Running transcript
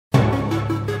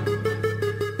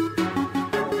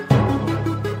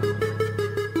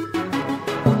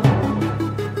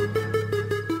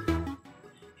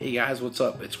guys, what's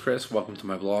up? It's Chris. Welcome to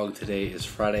my vlog. Today is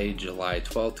Friday, July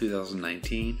 12,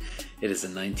 2019. It is the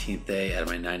 19th day out of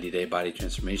my 90-day body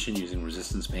transformation using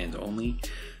resistance bands only.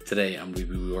 Today I'm going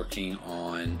to be working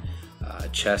on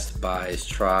chest, buys,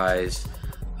 tries,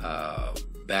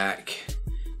 back,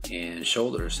 and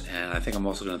shoulders, and I think I'm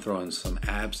also going to throw in some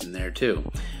abs in there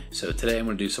too. So today I'm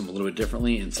going to do something a little bit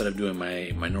differently. Instead of doing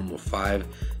my normal 5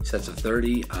 sets of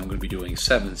 30, I'm going to be doing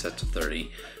 7 sets of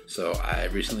 30. So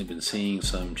I've recently been seeing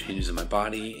some changes in my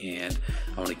body, and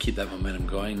I want to keep that momentum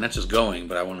going. Not just going,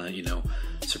 but I want to,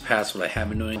 surpass what I have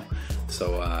been doing.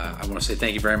 So I want to say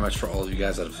thank you very much for all of you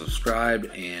guys that have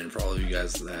subscribed, and for all of you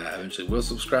guys that eventually will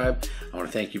subscribe. I want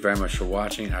to thank you very much for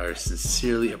watching. I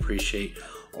sincerely appreciate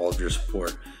all of your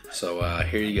support. So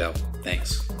here you go.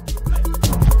 Thanks.